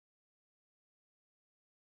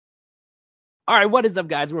All right, what is up,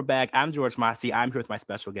 guys? We're back. I'm George Mossey. I'm here with my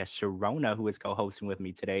special guest, Cherona, who is co-hosting with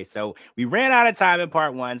me today. So we ran out of time in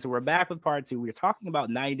part one, so we're back with part two. We're talking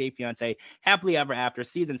about 90 Day Fiance, Happily Ever After,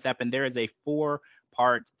 season 7. There is a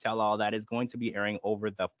 4-part tell-all that is going to be airing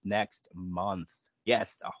over the next month.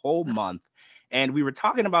 Yes, a whole month. And we were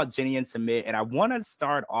talking about Jenny and Sumit, and I want to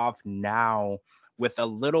start off now with a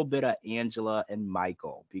little bit of Angela and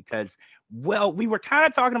Michael because, well, we were kind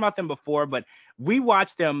of talking about them before, but we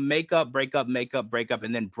watched them make up, break up, make up, break up,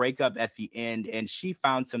 and then break up at the end. And she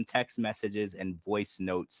found some text messages and voice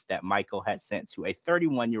notes that Michael had sent to a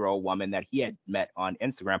 31-year-old woman that he had met on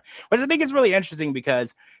Instagram, which I think is really interesting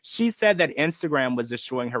because she said that Instagram was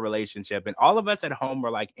destroying her relationship. And all of us at home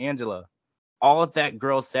were like, Angela, all that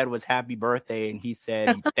girl said was happy birthday. And he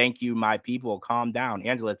said, thank you, my people. Calm down.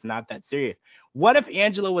 Angela, it's not that serious. What if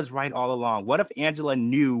Angela was right all along? What if Angela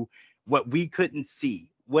knew what we couldn't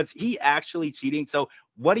see? Was he actually cheating? So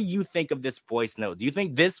what do you think of this voice note? Do you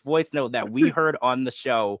think this voice note that we heard on the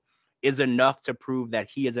show is enough to prove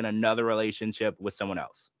that he is in another relationship with someone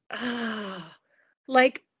else? I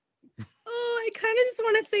kind of just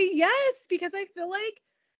want to say yes, because I feel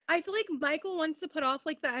like Michael wants to put off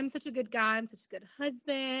like that. I'm such a good guy. I'm such a good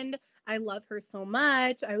husband. I love her so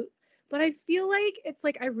much. But I feel like it's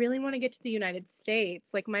like I really want to get to the United States.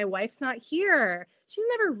 Like, my wife's not here. She's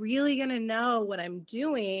never really going to know what I'm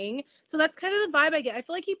doing. So that's kind of the vibe I get. I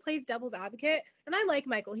feel like he plays devil's advocate. And I like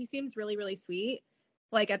Michael. He seems really, really sweet,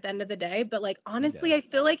 like, at the end of the day. But, like, honestly, I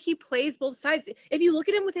feel like he plays both sides. If you look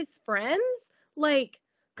at him with his friends, like,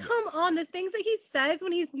 come on, the things that he says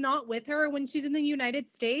when he's not with her, when she's in the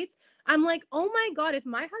United States, I'm like, oh my God, if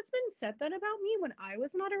my husband said that about me when I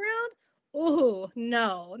was not around, oh,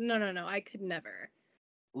 no, I could never.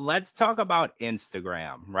 Let's talk about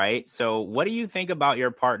Instagram, right? So what do you think about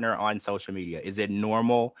your partner on social media? Is it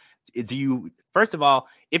normal? First of all,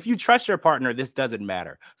 if you trust your partner, this doesn't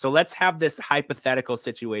matter. So let's have this hypothetical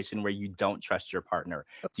situation where you don't trust your partner.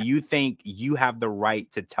 Do you think you have the right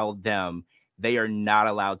to tell them they are not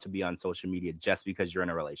allowed to be on social media just because you're in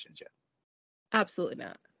a relationship? Absolutely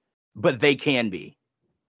not. But they can be.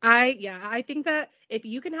 I think that if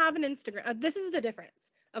you can have an Instagram, this is the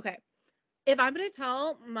difference. Okay. If I'm going to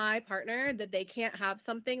tell my partner that they can't have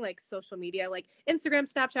something like social media, like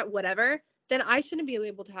Instagram, Snapchat, whatever, then I shouldn't be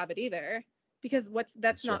able to have it either, because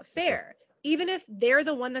that's not fair. Even if they're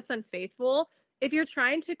the one that's unfaithful, if you're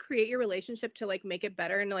trying to create your relationship to like make it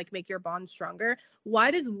better and like make your bond stronger, why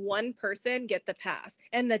does one person get the pass?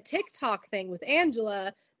 And the TikTok thing with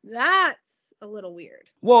Angela, that's a little weird.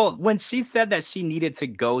 Well, when she said that she needed to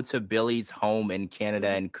go to Billy's home in Canada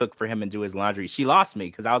and cook for him and do his laundry, she lost me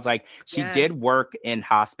because I was like, she did work in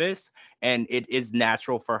hospice and it is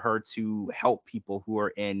natural for her to help people who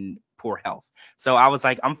are in poor health. So I was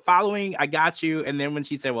like, I'm following, I got you. And then when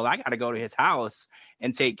she said, well, I got to go to his house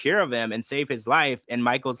and take care of him and save his life. And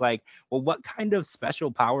Michael's like, well, what kind of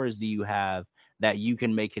special powers do you have that you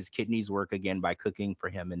can make his kidneys work again by cooking for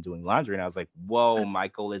him and doing laundry? And I was like, whoa,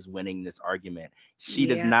 Michael is winning this argument. She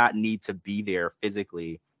does not need to be there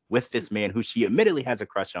physically with this man who she admittedly has a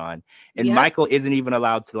crush on. And Michael isn't even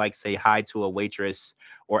allowed to like say hi to a waitress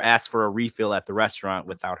or ask for a refill at the restaurant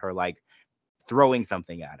without her like throwing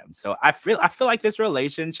something at him. So I feel like this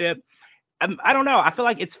relationship, I don't know. I feel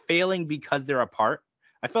like it's failing because they're apart.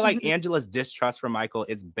 I feel like Angela's distrust for Michael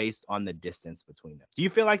is based on the distance between them. Do you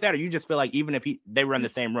feel like that? Or you just feel like even if they were in the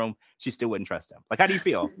same room, she still wouldn't trust him? Like, how do you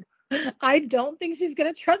feel? I don't think she's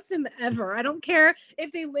going to trust him ever. I don't care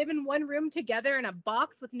if they live in one room together in a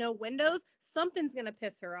box with no windows. Something's going to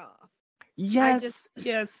piss her off. Yes,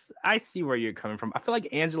 I see where you're coming from. I feel like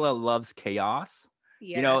Angela loves chaos.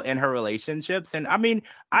 You know, in her relationships. And I mean,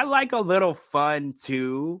 I like a little fun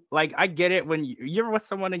too. Like, I get it when you're with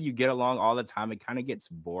someone and you get along all the time, it kind of gets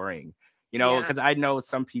boring, you know, because I know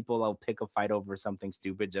some people will pick a fight over something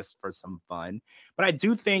stupid just for some fun. But I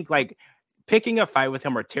do think like picking a fight with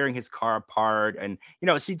him or tearing his car apart, and you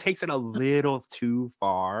know, she takes it a little too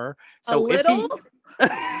far. So if he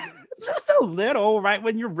just a little, right?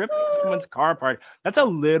 When you're ripping someone's car apart, that's a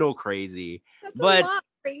little crazy. That's a lot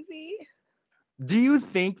crazy. Do you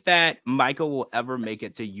think that Michael will ever make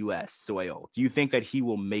it to U.S. soil? Do you think that he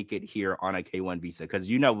will make it here on a K-1 visa? Because,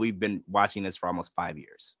 you know, we've been watching this for almost 5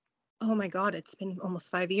 years. Oh, my God. It's been almost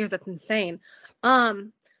 5 years. That's insane.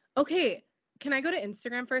 Okay. Can I go to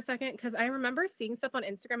Instagram for a second? Because I remember seeing stuff on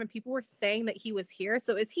Instagram and people were saying that he was here.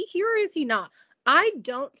 So is he here or is he not? I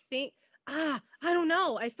don't think... I don't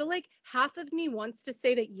know. I feel like half of me wants to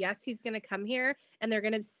say that, yes, he's going to come here and they're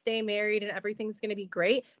going to stay married and everything's going to be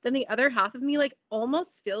great. Then the other half of me, like,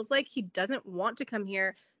 almost feels like he doesn't want to come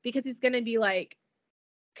here because he's going to be, like,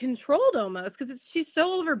 controlled almost because she's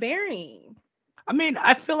so overbearing. I mean,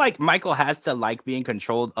 I feel like Michael has to like being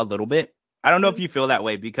controlled a little bit. I don't know if Mhm. you feel that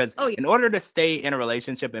way because Oh yeah. in order to stay in a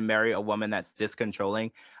relationship and marry a woman that's this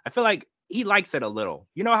controlling, I feel like he likes it a little.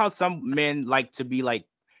 You know how some men like to be like,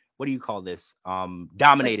 what do you call this? Like,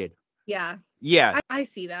 Dominated. yeah. Yeah. I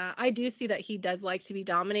see that. I do see that he does like to be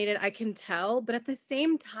dominated. I can tell, but at the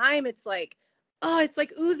same time, it's like, oh, it's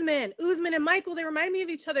like Usman and Michael. They remind me of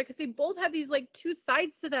each other because they both have these like two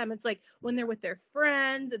sides to them. It's like when they're with their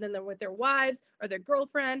friends and then they're with their wives or their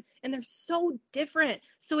girlfriend, and they're so different.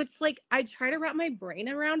 So it's like I try to wrap my brain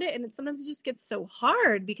around it, and sometimes it just gets so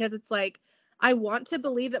hard because it's like I want to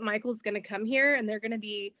believe that Michael's going to come here and they're going to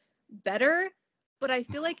be better, but I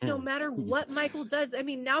feel like no matter what Michael does, I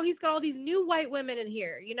mean, now he's got all these new white women in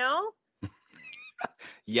here, you know?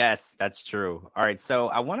 Yes, that's true. All right, so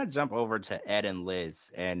I want to jump over to Ed and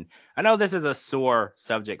Liz. And I know this is a sore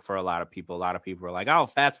subject for a lot of people. A lot of people are like, oh,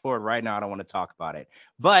 fast forward right now. I don't want to talk about it.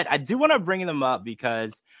 But I do want to bring them up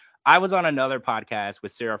because I was on another podcast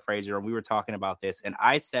with Sarah Fraser and we were talking about this. And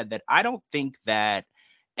I said that I don't think that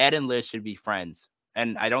Ed and Liz should be friends.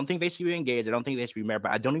 And I don't think they should be engaged. I don't think they should be married,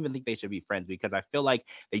 but I don't even think they should be friends because I feel like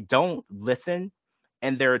they don't listen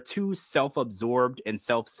and they're too self-absorbed and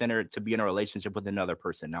self-centered to be in a relationship with another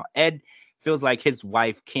person. Now, Ed feels like his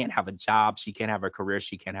wife can't have a job, she can't have a career,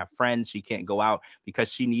 she can't have friends, she can't go out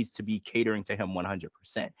because she needs to be catering to him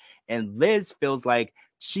 100%. And Liz feels like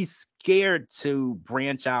she's scared to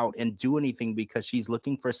branch out and do anything because she's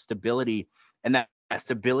looking for stability, and that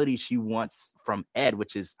stability she wants from Ed,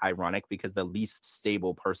 which is ironic because the least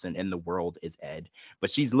stable person in the world is Ed. But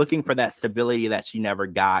she's looking for that stability that she never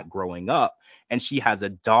got growing up. And she has a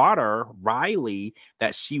daughter, Riley,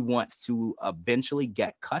 that she wants to eventually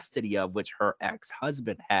get custody of, which her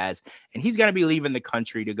ex-husband has. And he's going to be leaving the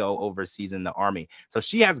country to go overseas in the army. So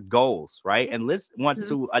she has goals, right? And Liz wants Mhm.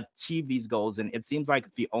 to achieve these goals. And it seems like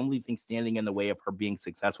the only thing standing in the way of her being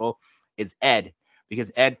successful is Ed, because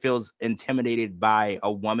Ed feels intimidated by a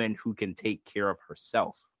woman who can take care of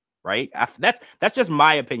herself. Right. That's just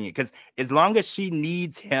my opinion. Because as long as she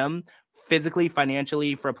needs him physically,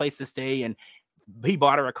 financially, for a place to stay, and he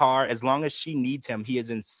bought her a car, as long as she needs him, he is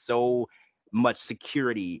in so much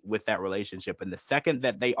security with that relationship. And the second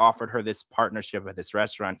that they offered her this partnership at this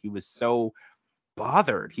restaurant, he was so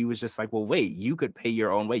bothered. He was just like, well, wait, you could pay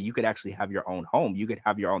your own way. You could actually have your own home. You could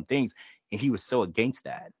have your own things. And he was so against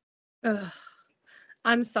that. Ugh.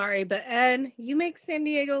 I'm sorry, but Ed, you make San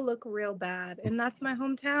Diego look real bad, and that's my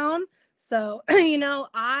hometown. So,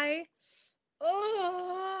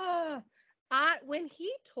 oh, when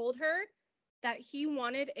he told her that he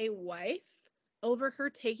wanted a wife over her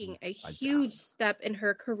taking a A huge job. step in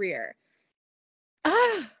her career,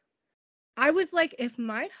 ah, I was like, if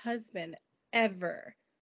my husband ever,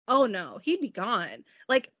 oh no, he'd be gone.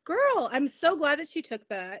 Like, girl, I'm so glad that she took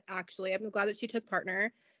that. Actually, I'm glad that she took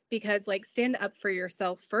partner because, like, stand up for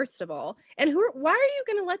yourself first of all. And why are you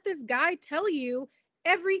gonna let this guy tell you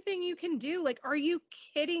everything you can do? Like, are you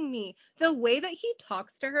kidding me? The way that he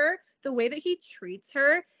talks to her, the way that he treats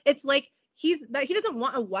her, it's like he doesn't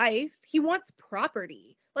want a wife. He wants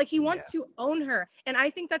property. Like, he Yeah. wants to own her. And I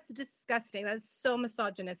think that's disgusting. That is so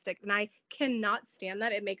misogynistic. And I cannot stand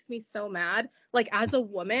that. It makes me so mad. Like, as a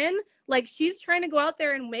woman, like, she's trying to go out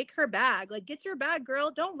there and make her bag. Like, get your bag,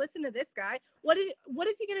 girl. Don't listen to this guy. What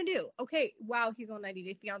is he gonna do? Okay, wow, he's on 90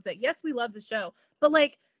 Day Fiance. Yes, we love the show. But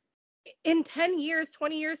like in 10 years,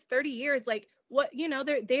 20 years, 30 years, like what,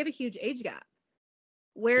 they have a huge age gap.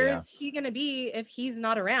 Where Yeah. is she going to be if he's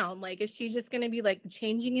not around? Like, is she just going to be like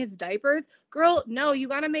changing his diapers? Girl, no, you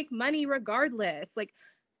got to make money regardless. Like,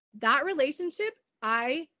 that relationship,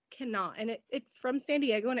 I cannot. And it's from San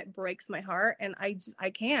Diego and it breaks my heart. And I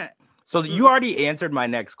can't. So you already answered my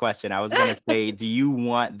next question. I was going to say, do you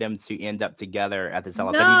want them to end up together at the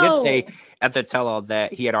tell-all? Because he did say No. at the tell-all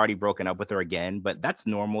that he had already broken up with her again, but that's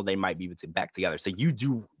normal. They might be back together. So you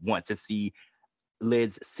do want to see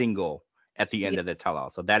Liz single at the end Yeah. of the tell-all.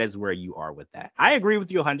 So that is where you are with that. I agree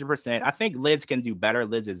with you 100%. I think Liz can do better.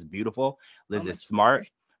 Liz is beautiful. So Liz is much better. smart.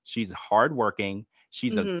 She's hardworking.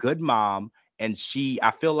 She's a Mhm. good mom. And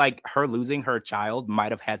I feel like her losing her child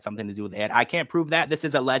might have had something to do with Ed. I can't prove that. This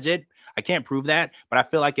is alleged. I can't prove that. But I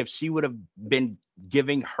feel like if she would have been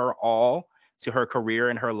giving her all to her career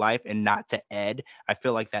and her life and not to Ed, I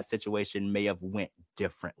feel like that situation may have went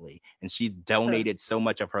differently. And she's donated so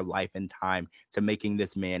much of her life and time to making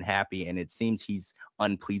this man happy. And it seems he's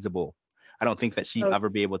unpleasable. I don't think that she'd So ever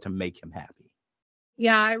be able to make him happy.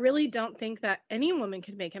 yeah, I really don't think that any woman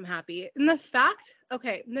could make him happy. And the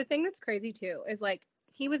thing that's crazy too is like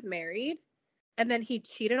he was married and then he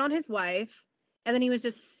cheated on his wife And then he was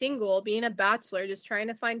just single, being a bachelor, just trying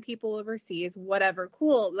to find people overseas, whatever.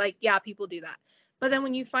 Cool. Like, yeah, people do that. But then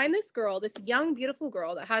when you find this girl, this young, beautiful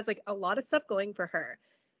girl that has like a lot of stuff going for her,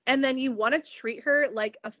 and then you want to treat her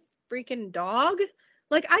like a freaking dog,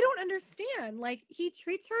 like, I don't understand. Like, he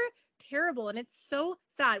treats her terrible, and it's so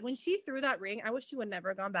sad. When she threw that ring, I wish she would never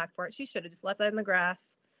have gone back for it. She should have just left that in the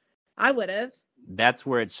grass. I would have. That's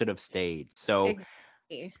where it should have stayed. So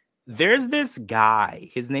Exactly. there's this guy.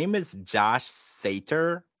 His name is Josh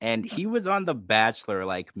Sater, and he was on The Bachelor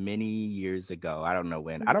like many years ago. I don't know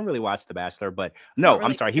when. I don't really watch The Bachelor, but no, Not I'm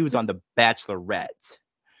really. sorry. He was on The Bachelorette.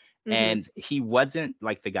 Mhm. And he wasn't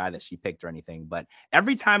like the guy that she picked or anything. But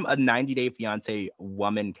every time a 90 Day Fiance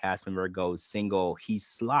woman cast member goes single, he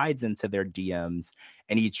slides into their DMs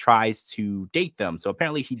and he tries to date them. So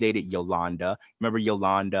apparently he dated Yolanda. Remember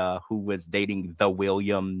Yolanda, who was dating the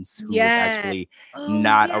Williams, who was Yes. actually Oh,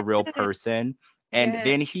 not a yes. real person. And Yes.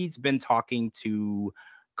 then he's been talking to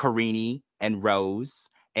Karini and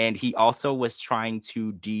Rose. And he also was trying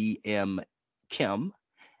to DM Kim.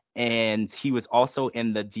 And he was also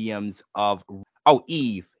in the DMs of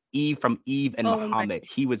Eve from Eve and Oh my. Muhammad.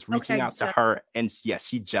 He was reaching Okay, out to her, and yes,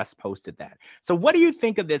 she just posted that. So what do you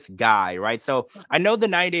think of this guy, right? So I know the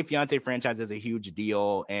 90 Day Fiance franchise is a huge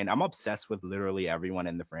deal, and I'm obsessed with literally everyone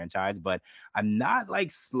in the franchise, but I'm not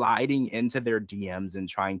like sliding into their DMs and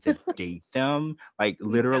trying to date them. Like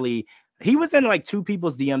literally, he was in like 2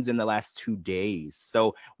 people's DMs in the last 2 days.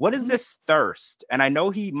 So what is this thirst? And I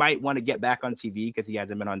know he might want to get back on TV because he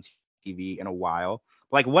hasn't been on TV in a while.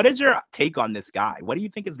 Like, what is your take on this guy? What do you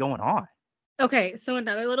think is going on? Okay, so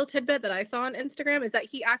another little tidbit that I saw on Instagram is that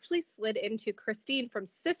he actually slid into Christine from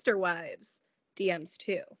Sister Wives DMs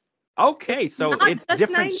too. Okay, so Not it's just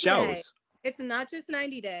different 90 Day. shows. It's not just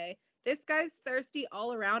 90 Day. This guy's thirsty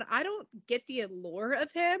all around. I don't get the allure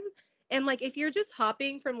of him. And like, if you're just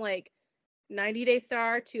hopping from like 90 Day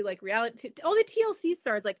Star to like reality, to all the TLC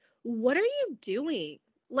stars, like, what are you doing?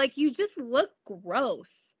 Like, you just look gross.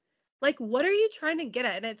 Like, what are you trying to get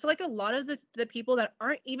at? And it's like a lot of the people that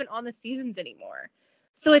aren't even on the seasons anymore.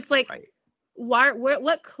 So it's like, Right.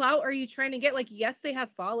 what clout are you trying to get? Like, yes, they have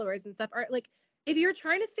followers and stuff. Are like, if you're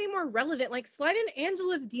trying to stay more relevant, like slide in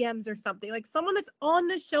Angela's DMs or something, like someone that's on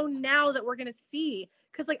the show now that we're gonna see.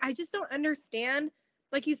 Because like, I just don't understand.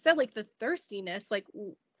 Like you said, like the thirstiness. Like,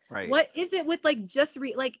 Right. what is it with like just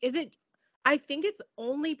like? Is it? I think it's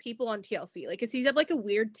only people on TLC. Like, does he have like a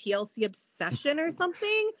weird TLC obsession or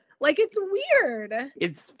something? Like, it's weird.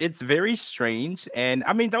 It's very strange. And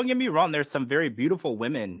I mean, don't get me wrong, there's some very beautiful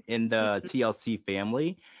women in the TLC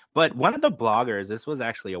family. But one of the bloggers, this was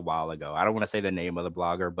actually a while ago. I don't want to say the name of the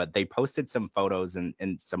blogger, but they posted some photos and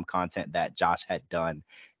some content that Josh had done.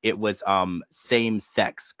 It was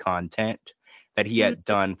same-sex content that he had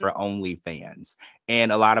done for OnlyFans.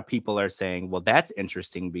 And a lot of people are saying, well, that's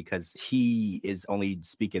interesting because he is only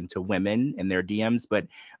speaking to women in their DMs, but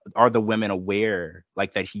are the women aware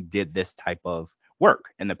like that he did this type of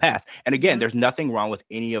work in the past? And again, there's nothing wrong with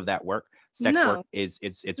any of that work. Sex work is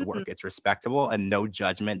it's work. It's respectable and no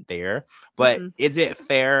judgment there. But is it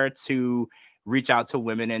fair to reach out to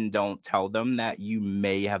women and don't tell them that you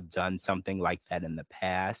may have done something like that in the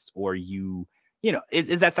past, or you know,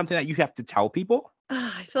 is that something that you have to tell people?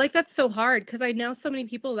 I feel like that's so hard because I know so many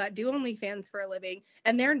people that do OnlyFans for a living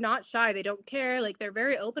and they're not shy. They don't care. Like, they're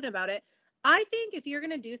very open about it. I think if you're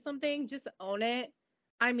going to do something, just own it.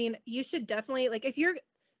 I mean, you should definitely, like,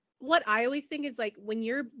 what I always think is like when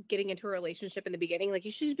you're getting into a relationship in the beginning, like,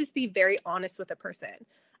 you should just be very honest with a person.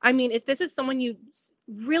 I mean, if this is someone you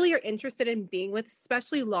really are interested in being with,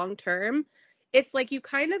 especially long term, it's like you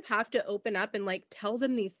kind of have to open up and like tell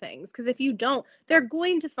them these things, because if you don't, they're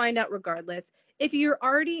going to find out regardless. If you're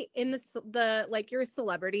already in the like, you're a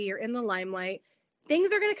celebrity, you're in the limelight,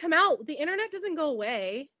 things are going to come out. The internet doesn't go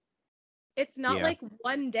away. It's not like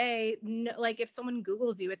one day, like if someone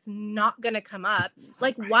Googles you, it's not going to come up.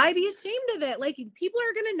 Like, why be ashamed of it? Like, people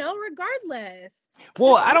are going to know regardless.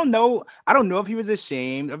 Well, I don't know if he was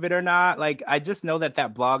ashamed of it or not. Like, I just know that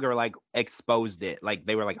blogger like exposed it. Like,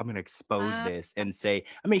 they were like, I'm going to expose this and say,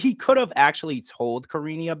 I mean, he could have actually told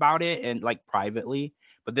Karini about it and like privately,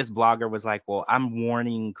 but this blogger was like, well, I'm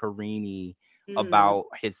warning Karini about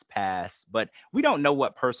his past, but we don't know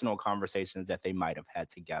what personal conversations that they might have had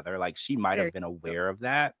together. Like, she might have been aware of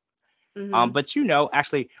that. But you know,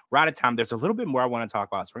 actually, we're out of time. There's a little bit more I want to talk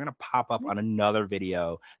about, so we're gonna pop up on another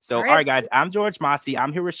video. So, all right, guys, I'm George Mossey.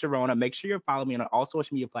 I'm here with Cherona. Make sure you follow me on all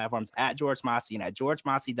social media platforms at George Mossey and at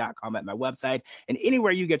georgemossey.com at my website and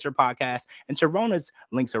anywhere you get your podcast. And Cherona's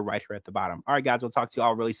links are right here at the bottom. All right, guys, we'll talk to you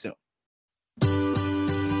all really soon.